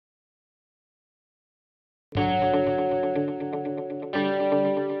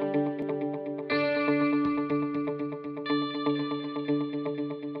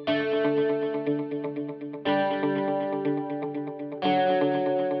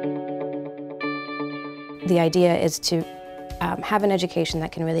The idea is to have an education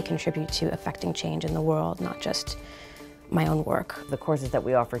that can really contribute to affecting change in the world, not just my own work. The courses that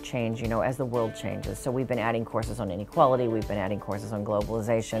we offer change, as the world changes. So we've been adding courses on inequality, we've been adding courses on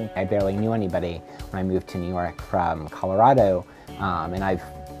globalization. I barely knew anybody when I moved to New York from Colorado, and I've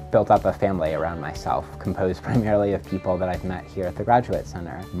built up a family around myself, composed primarily of people that I've met here at the Graduate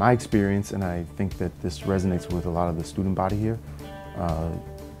Center. My experience, and I think that this resonates with a lot of the student body here,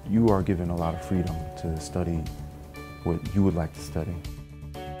 you are given a lot of freedom to study what you would like to study.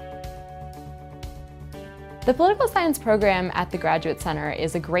 The Political Science program at the Graduate Center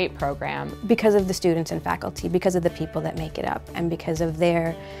is a great program. Because of the students and faculty, because of the people that make it up, and because of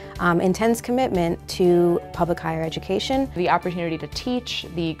their intense commitment to public higher education. The opportunity to teach,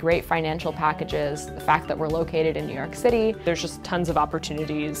 the great financial packages, the fact that we're located in New York City. There's just tons of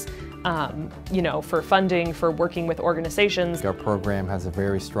opportunities, for funding, for working with organizations. Our program has a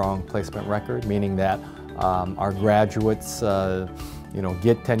very strong placement record, meaning that our graduates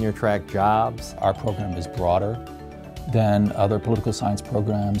get tenure-track jobs. Our program is broader than other political science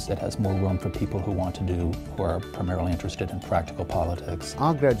programs. It has more room for people who are primarily interested in practical politics.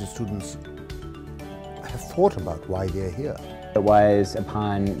 Our graduate students have thought about why they're here. It was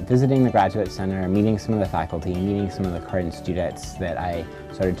upon visiting the Graduate Center, meeting some of the faculty, meeting some of the current students that I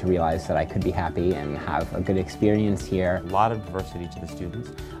started to realize that I could be happy and have a good experience here. A lot of diversity to the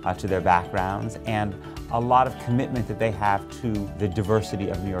students, to their backgrounds, and a lot of commitment that they have to the diversity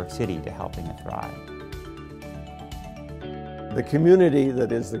of New York City to helping it thrive. The community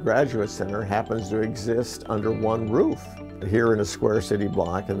that is the Graduate Center happens to exist under one roof. Here in a square city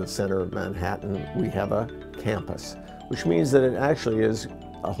block in the center of Manhattan, we have a campus, which means that it actually is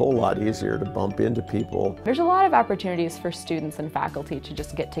a whole lot easier to bump into people. There's a lot of opportunities for students and faculty to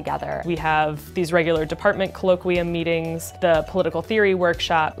just get together. We have these regular department colloquium meetings, the political theory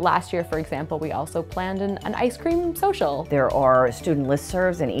workshop. Last year, for example, we also planned an ice cream social. There are student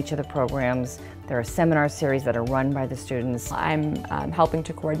listservs in each of the programs. There are seminar series that are run by the students. I'm helping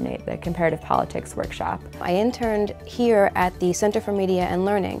to coordinate the comparative politics workshop. I interned here at the Center for Media and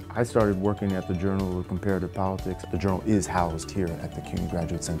Learning. I started working at the Journal of Comparative Politics. The journal is housed here at the CUNY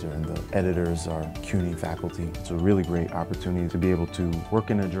Graduate Center, and the editors are CUNY faculty. It's a really great opportunity to be able to work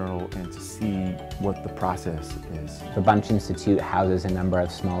in a journal and to see what the process is. The Bunch Institute houses a number of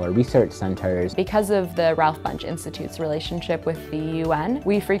smaller research centers. Because of the Ralph Bunche Institute's relationship with the UN,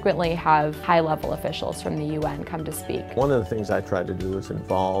 we frequently have high-level officials from the UN come to speak. One of the things I try to do is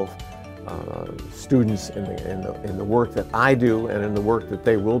involve students in the work that I do and in the work that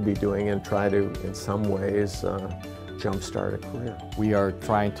they will be doing, and try to, in some ways, jumpstart a career. We are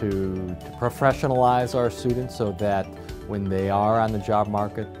trying to professionalize our students so that when they are on the job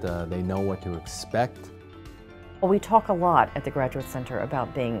market, they know what to expect. Well, we talk a lot at the Graduate Center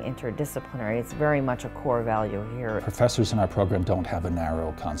about being interdisciplinary. It's very much a core value here. Professors in our program don't have a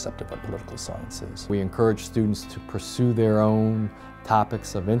narrow concept of what political science is. We encourage students to pursue their own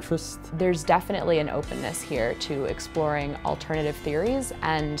topics of interest. There's definitely an openness here to exploring alternative theories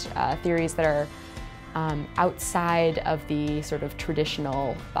and theories that are outside of the sort of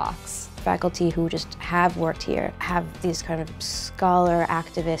traditional box. Faculty who just have worked here have these kind of scholar,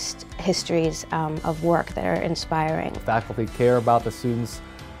 activist histories of work that are inspiring. The faculty care about the students.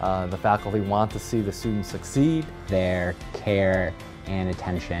 The faculty want to see the students succeed. Their care and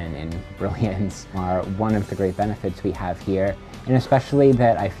attention and brilliance are one of the great benefits we have here, and especially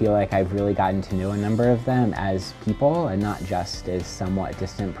that I feel like I've really gotten to know a number of them as people and not just as somewhat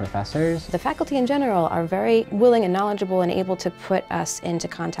distant professors. The faculty in general are very willing and knowledgeable and able to put us into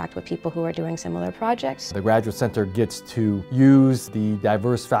contact with people who are doing similar projects. The Graduate Center gets to use the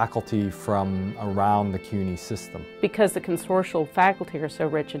diverse faculty from around the CUNY system. Because the consortial faculty are so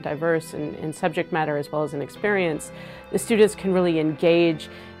rich and diverse in subject matter as well as in experience, the students can really engage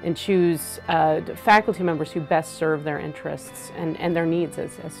and choose faculty members who best serve their interests and their needs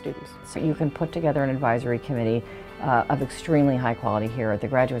as students. So you can put together an advisory committee of extremely high quality here at the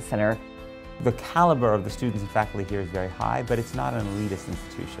Graduate Center. The caliber of the students and faculty here is very high, but it's not an elitist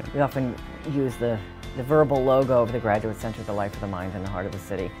institution. We often use the verbal logo of the Graduate Center, the life of the mind in the heart of the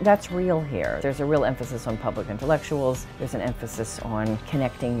city. That's real here. There's a real emphasis on public intellectuals. There's an emphasis on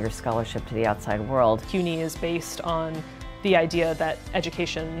connecting your scholarship to the outside world. CUNY is based on the idea that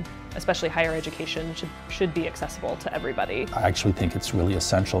education, especially higher education, should be accessible to everybody. I actually think it's really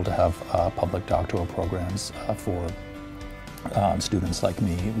essential to have public doctoral programs for students like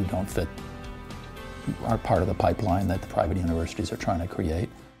me who are part of the pipeline that the private universities are trying to create.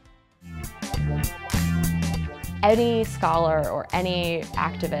 Any scholar or any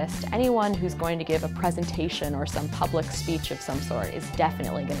activist, anyone who's going to give a presentation or some public speech of some sort is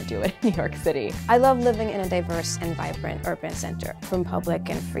definitely going to do it in New York City. I love living in a diverse and vibrant urban center, from public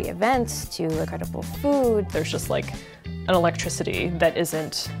and free events to incredible food. There's just like an electricity that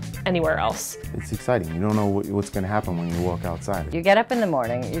isn't anywhere else. It's exciting. You don't know what's going to happen when you walk outside. You get up in the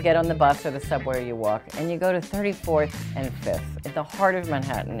morning, you get on the bus or the subway, or you walk, and you go to 34th and 5th, at the heart of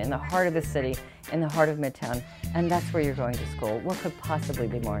Manhattan, in the heart of the city, in the heart of Midtown, and that's where you're going to school. What could possibly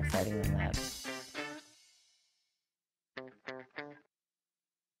be more exciting than that?